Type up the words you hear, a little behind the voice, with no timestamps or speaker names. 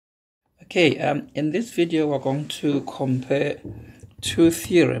Okay, in this video we're going to compare two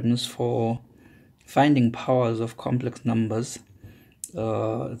theorems for finding powers of complex numbers.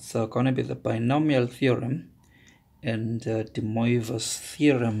 It's going to be the Binomial Theorem and De Moivre's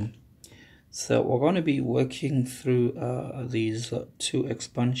Theorem. So we're going to be working through these two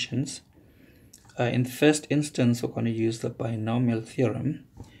expansions. In the first instance, we're going to use the Binomial Theorem,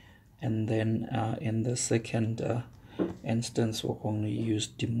 and then in the second instance, we're going to use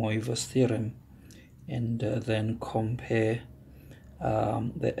De Moivre's Theorem, and then compare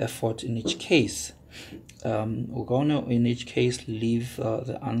the effort in each case. We're going to, in each case, leave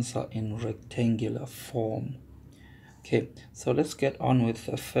the answer in rectangular form. Okay, so let's get on with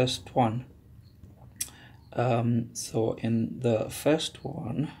the first one. So in the first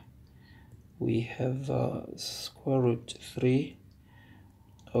one, we have square root 3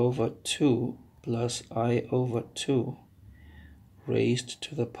 over 2 plus I over 2 raised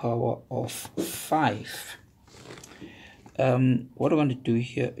to the power of 5. What we're going to do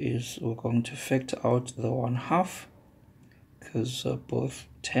here is we're going to factor out the 1/2, because both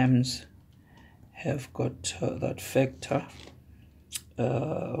terms have got that factor.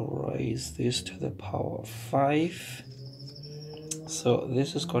 Raise this to the power of 5. So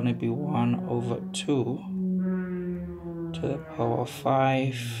this is going to be 1 over 2 to the power of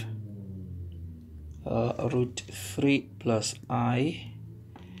 5 root 3 plus I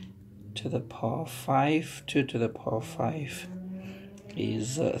to the power of 5. 2 to the power of 5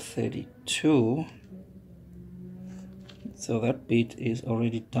 is 32. So that bit is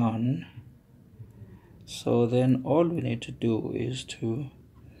already done. So then all we need to do is to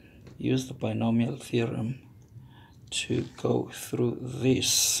use the binomial theorem to go through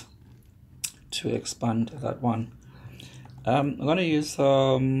this to expand that one. We're going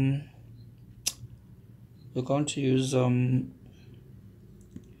to use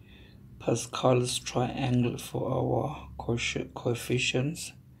Pascal's triangle for our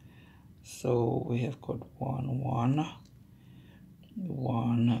coefficients. So we have got 1 1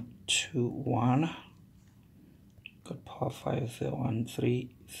 1 2 1, got power 5 there, 1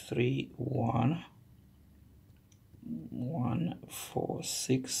 3 3 1 1 4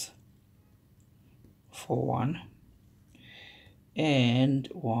 6 4 1, and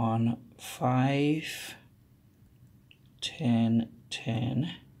 1 5 10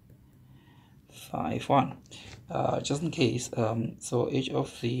 10 5 1. Just in case, so each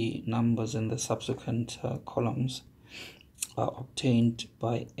of the numbers in the subsequent columns are obtained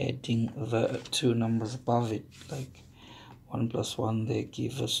by adding the two numbers above it. Like 1 plus 1 there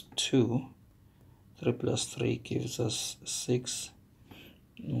gives us 2, 3 plus 3 gives us 6,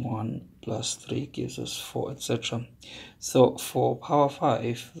 1 plus 3 gives us 4, etc. So for power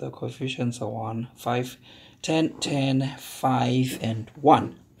 5, the coefficients are 1, 5, 10, 10, 5, and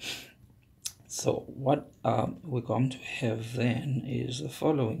 1. So what we're going to have then is the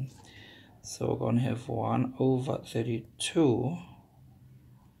following. So we're going to have 1 over 32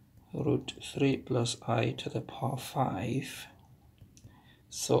 root 3 plus I to the power 5.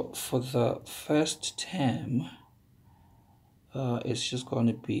 So for the first term, it's just going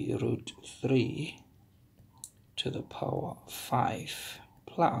to be root 3 to the power 5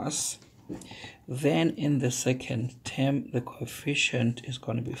 plus, then in the second term, the coefficient is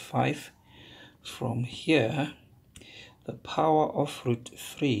going to be 5. From here, the power of root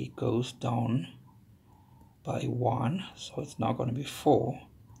 3 goes down by 1, so it's now going to be 4.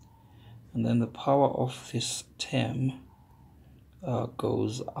 And then the power of this term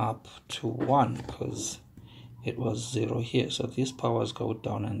goes up to 1, because it was 0 here. So these powers go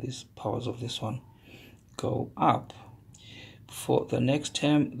down and these powers of this one go up. For the next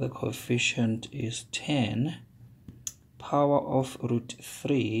term, the coefficient is 10. Power of root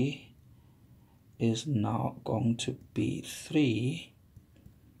 3 is now going to be 3.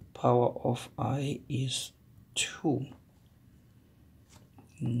 Power of I is 2.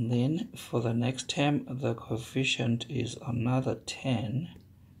 And then for the next term, the coefficient is another 10.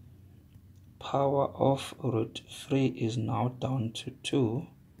 Power of root 3 is now down to 2.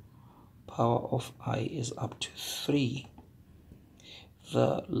 Power of I is up to 3.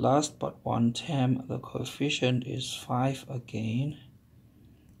 The last but one term, the coefficient is 5 again.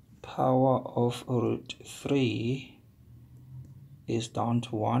 Power of root 3 is down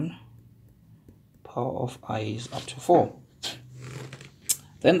to 1. Power of I is up to 4.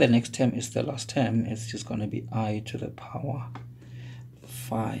 Then the next term is the last term. It's just going to be I to the power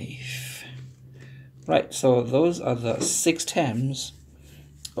 5. Right, so those are the 6 terms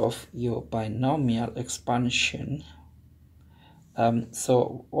of your binomial expansion.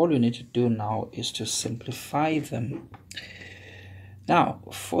 So all you need to do now is to simplify them. Now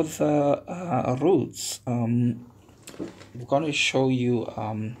for the roots, we're going to show you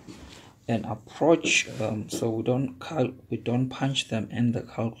an approach, so we don't punch them in the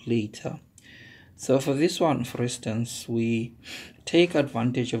calculator. So for this one, for instance, we take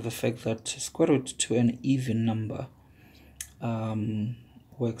advantage of the fact that square root to an even number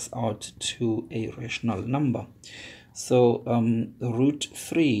works out to a rational number. So root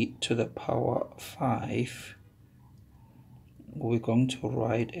 3 to the power 5, we're going to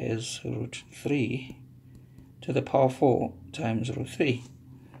write as root 3 to the power 4 times root 3.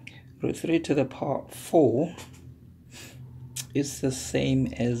 Root 3 to the power 4 is the same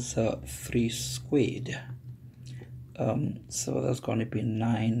as 3 squared. So that's going to be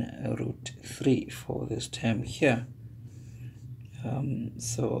 9 root 3 for this term here.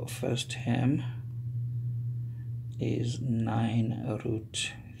 So first term is 9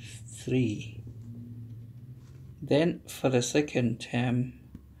 root 3. Then for the second term,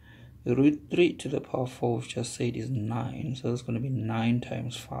 root 3 to the power 4, we've just said is 9. So that's going to be 9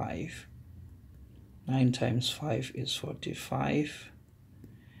 times 5. 9 times 5 is 45.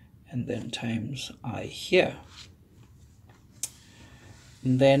 And then times I here.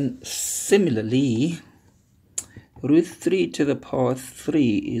 And then similarly, root 3 to the power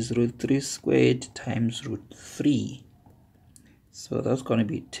 3 is root 3 squared times root 3. So that's going to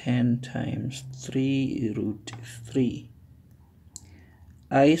be 10 times 3 root 3.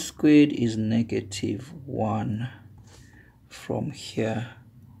 I squared is negative 1 from here.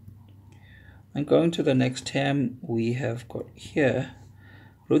 And going to the next term, we have got here,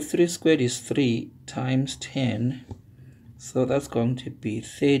 root 3 squared is 3 times 10. So that's going to be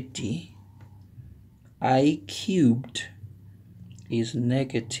 30. I cubed is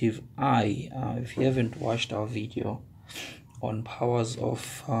negative I. If you haven't watched our video on powers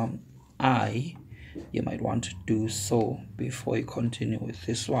of I, you might want to do so before you continue with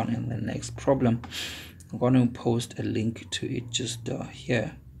this one. And the next problem, I'm going to post a link to it just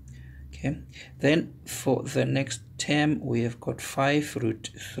here. Okay, then for the next term, we have got 5 root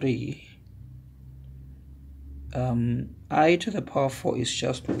 3. I to the power 4 is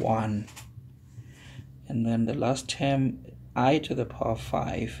just 1. And then the last term, I to the power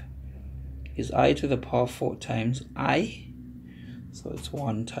 5, is I to the power 4 times I. So it's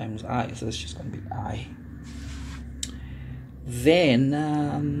 1 times I. So it's just going to be I.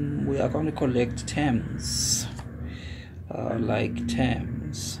 Then we are going to collect terms, like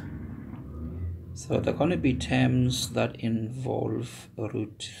terms. So they're going to be terms that involve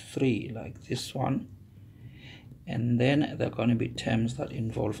root 3, like this one. And then they're going to be terms that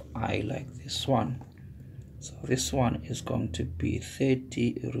involve I, like this one. So this one is going to be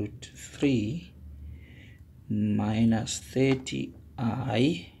 30 root 3 minus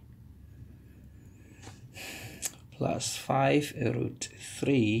 30i plus 5 root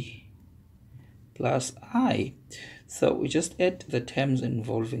 3 plus I. So we just add the terms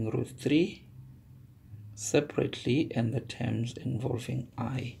involving root 3 separately and the terms involving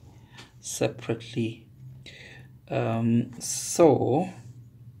I separately. So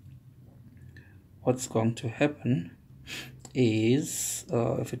what's going to happen is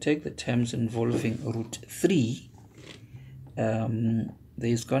if we take the terms involving root 3,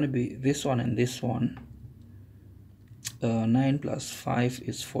 there's going to be this one and this one. 9 plus 5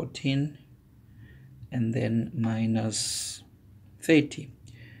 is 14, and then minus 30.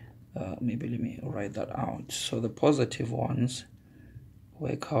 Maybe let me write that out. So the positive ones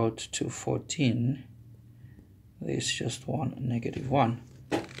work out to 14. There's just one negative 1.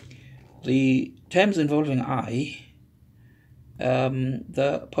 The terms involving I,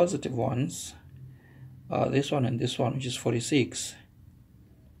 the positive ones are this one and this one, which is 46.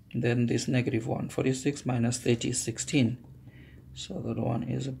 And then this negative one, 46 minus 30 is 16. So that one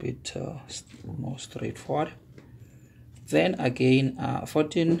is a bit more straightforward. Then again,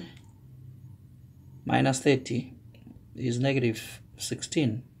 14 minus 30 is negative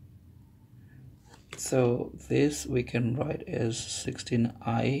 16. So this we can write as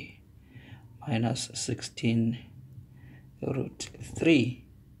 16i minus 16 root 3.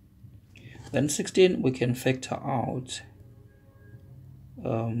 Then 16 we can factor out.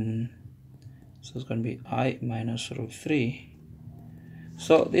 So it's going to be I minus root 3.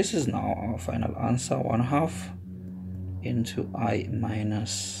 So this is now our final answer, 1/2 into I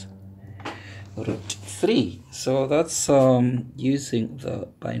minus root 3. So that's using the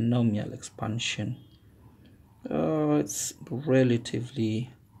binomial expansion. It's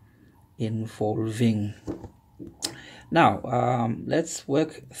relatively involving. Now let's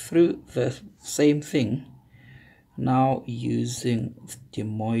work through the same thing now using the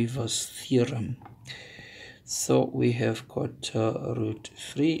Moivre's theorem. So we have got root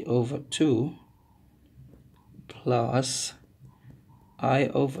 3 over 2 plus I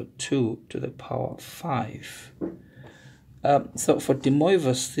over 2 to the power 5. So for de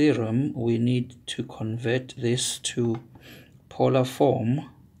Moivre's theorem, we need to convert this to polar form.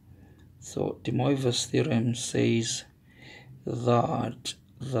 So de Moivre's theorem says that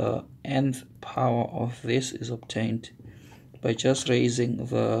the nth power of this is obtained by just raising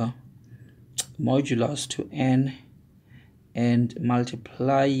the modulus to n and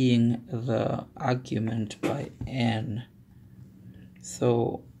multiplying the argument by n.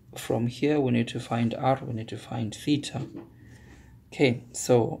 So from here we need to find r, we need to find theta. Okay,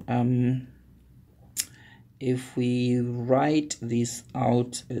 so if we write this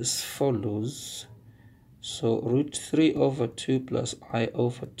out as follows, so root 3 over 2 plus I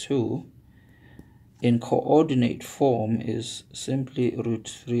over 2 in coordinate form is simply root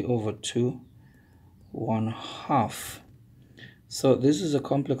 3 over 2 1/2. So this is a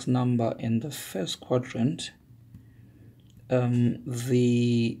complex number in the first quadrant.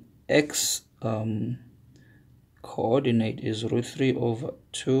 The x coordinate is root 3 over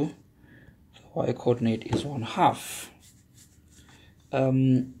 2. The y coordinate is 1/2.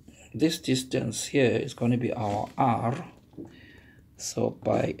 This distance here is going to be our r. So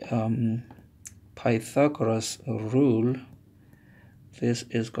by Pythagoras rule, this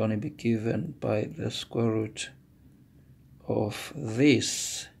is going to be given by the square root of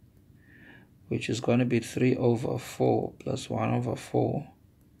this, which is going to be 3 over 4 plus 1 over 4.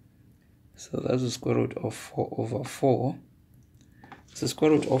 So that's the square root of 4 over 4. It's the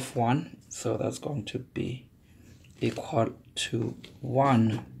square root of 1, so that's going to be equal to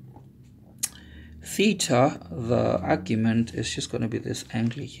 1. Theta, the argument, is just going to be this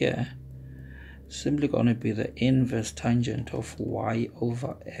angle here. Simply going to be the inverse tangent of y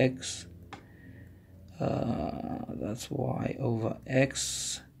over x. That's y over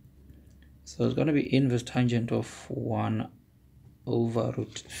x. So it's going to be inverse tangent of 1 over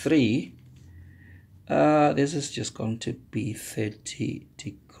root 3. This is just going to be 30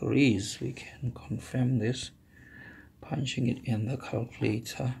 degrees. We can confirm this punching it in the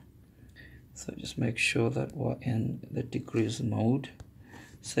calculator. So just make sure that we're in the degrees mode.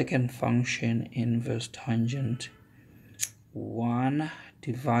 Second function, inverse tangent 1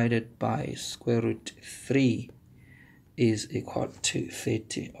 divided by square root 3 is equal to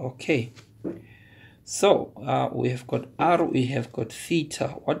 30. Okay, so we have got r, we have got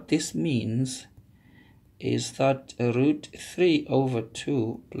theta. What this means is that root 3 over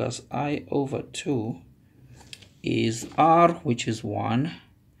 2 plus I over 2 is r, which is 1,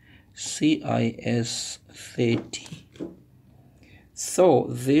 CIS 30. So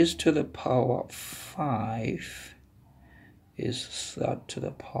this to the power 5 is that to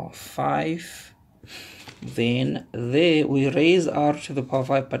the power 5. Then there we raise r to the power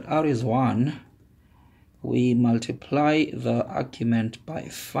 5, but r is 1. We multiply the argument by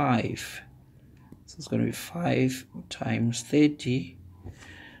 5. So it's going to be 5 times 30.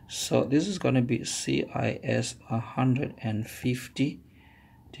 So this is going to be CIS 150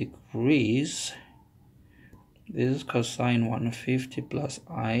 degrees. This is cosine 150 plus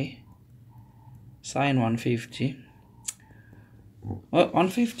I sine 150. Well,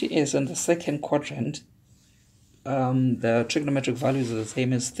 150 is in the second quadrant. The trigonometric values are the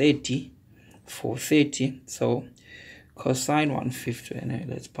same as 30 for 30. So cosine 150, and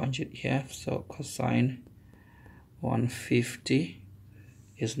let's punch it here. So cosine 150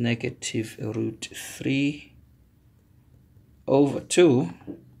 is negative root 3 over 2.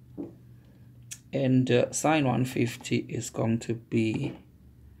 And sine 150 is going to be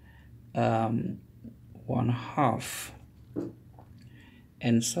 1/2.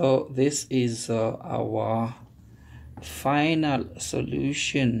 And so this is our final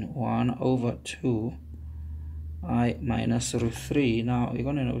solution, 1 over 2 I minus root 3. Now you're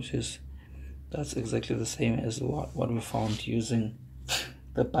going to notice that's exactly the same as what we found using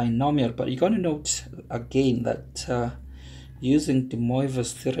the binomial, but you're going to note again that using de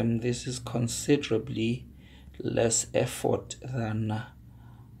Moivre's theorem, this is considerably less effort than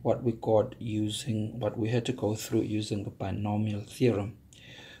what we got using, what we had to go through using the binomial theorem.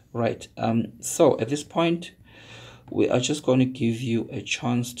 Right, so at this point, we are just going to give you a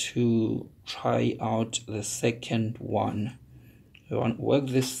chance to try out the second one. We want to work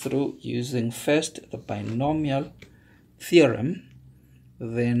this through using first the binomial theorem,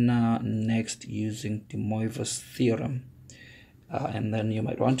 then next using de Moivre's theorem. And then you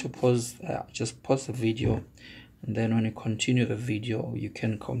might want to pause, just pause the video, and then when you continue the video, you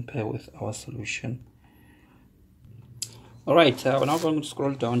can compare with our solution. All right, we're now going to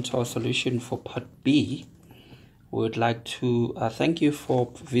scroll down to our solution for part B. we would like to thank you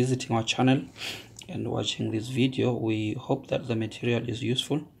for visiting our channel and watching this video. We hope that the material is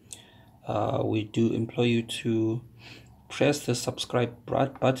useful. We do implore you to press the subscribe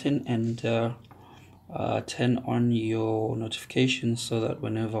button and turn on your notifications so that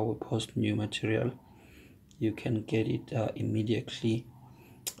whenever we post new material you can get it immediately.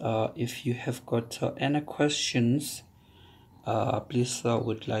 If you have got any questions, please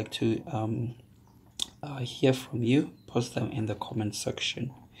would like to hear from you. Post them in the comment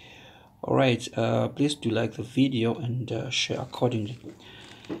section. Alright, please do like the video and share accordingly.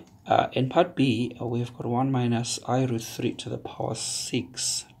 In part B, we've got 1 minus I root 3 to the power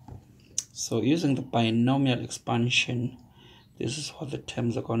 6. So using the binomial expansion, this is what the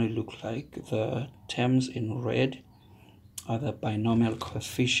terms are going to look like. The terms in red are the binomial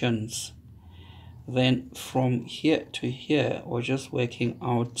coefficients. Then from here to here, we're just working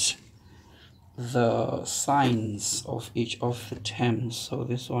out the signs of each of the terms. So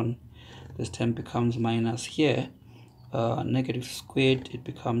this term becomes minus here, negative squared, it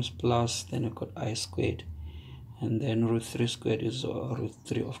becomes plus, then we've got I squared, and then root 3 squared is root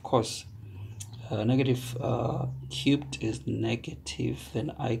 3, of course. Negative cubed is negative,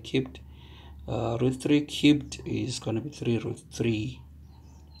 then I cubed. Root 3 cubed is going to be 3 root 3,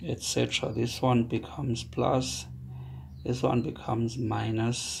 etc. This one becomes plus, this one becomes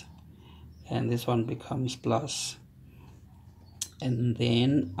minus, and this one becomes plus. And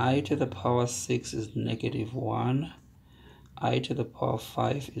then I to the power 6 is negative 1. I to the power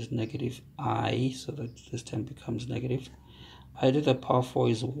 5 is negative I, so that this term becomes negative. I to the power 4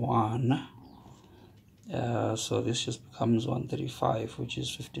 is 1. So this just becomes 135, which is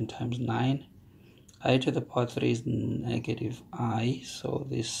 15 times 9. I to the power 3 is negative I, so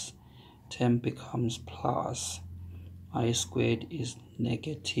this term becomes plus. I squared is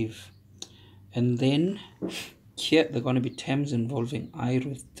negative. And then here they're going to be terms involving I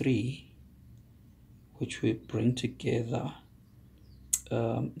root 3, which we bring together.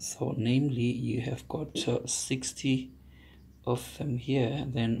 So namely, you have got 60 of them here,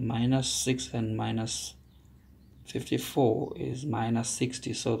 then minus 6 and minus 54 is minus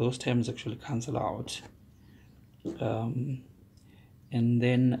 60, so those terms actually cancel out. And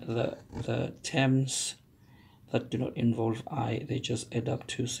then the terms that do not involve I, they just add up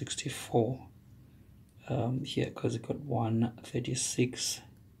to 64 here, because it got 136,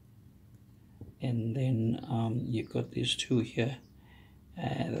 and then you got these two here,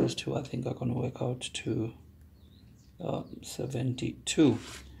 and those two I think are going to work out to 72,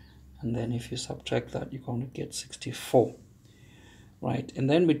 and then if you subtract that, you're going to get 64, right? And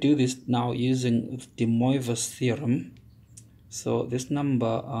then we do this now using the Moivre's theorem. So this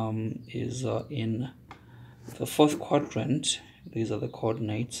number is in the fourth quadrant. These are the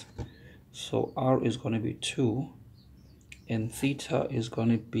coordinates. So r is going to be 2, and theta is going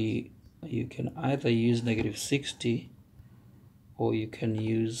to be, you can either use negative 60 or you can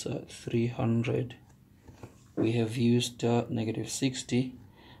use 300. We have used negative 60,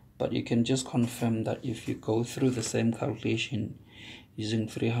 but you can just confirm that if you go through the same calculation using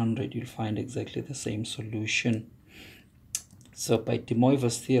 300, you'll find exactly the same solution. So by De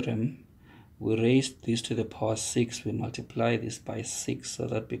Moivre's theorem, we raised this to the power 6, we multiply this by 6, so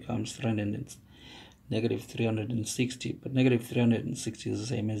that becomes negative 360, but negative 360 is the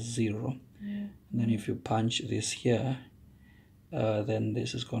same as 0. And then if you punch this here, then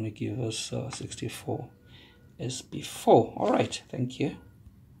this is going to give us 64 as before. All right, thank you.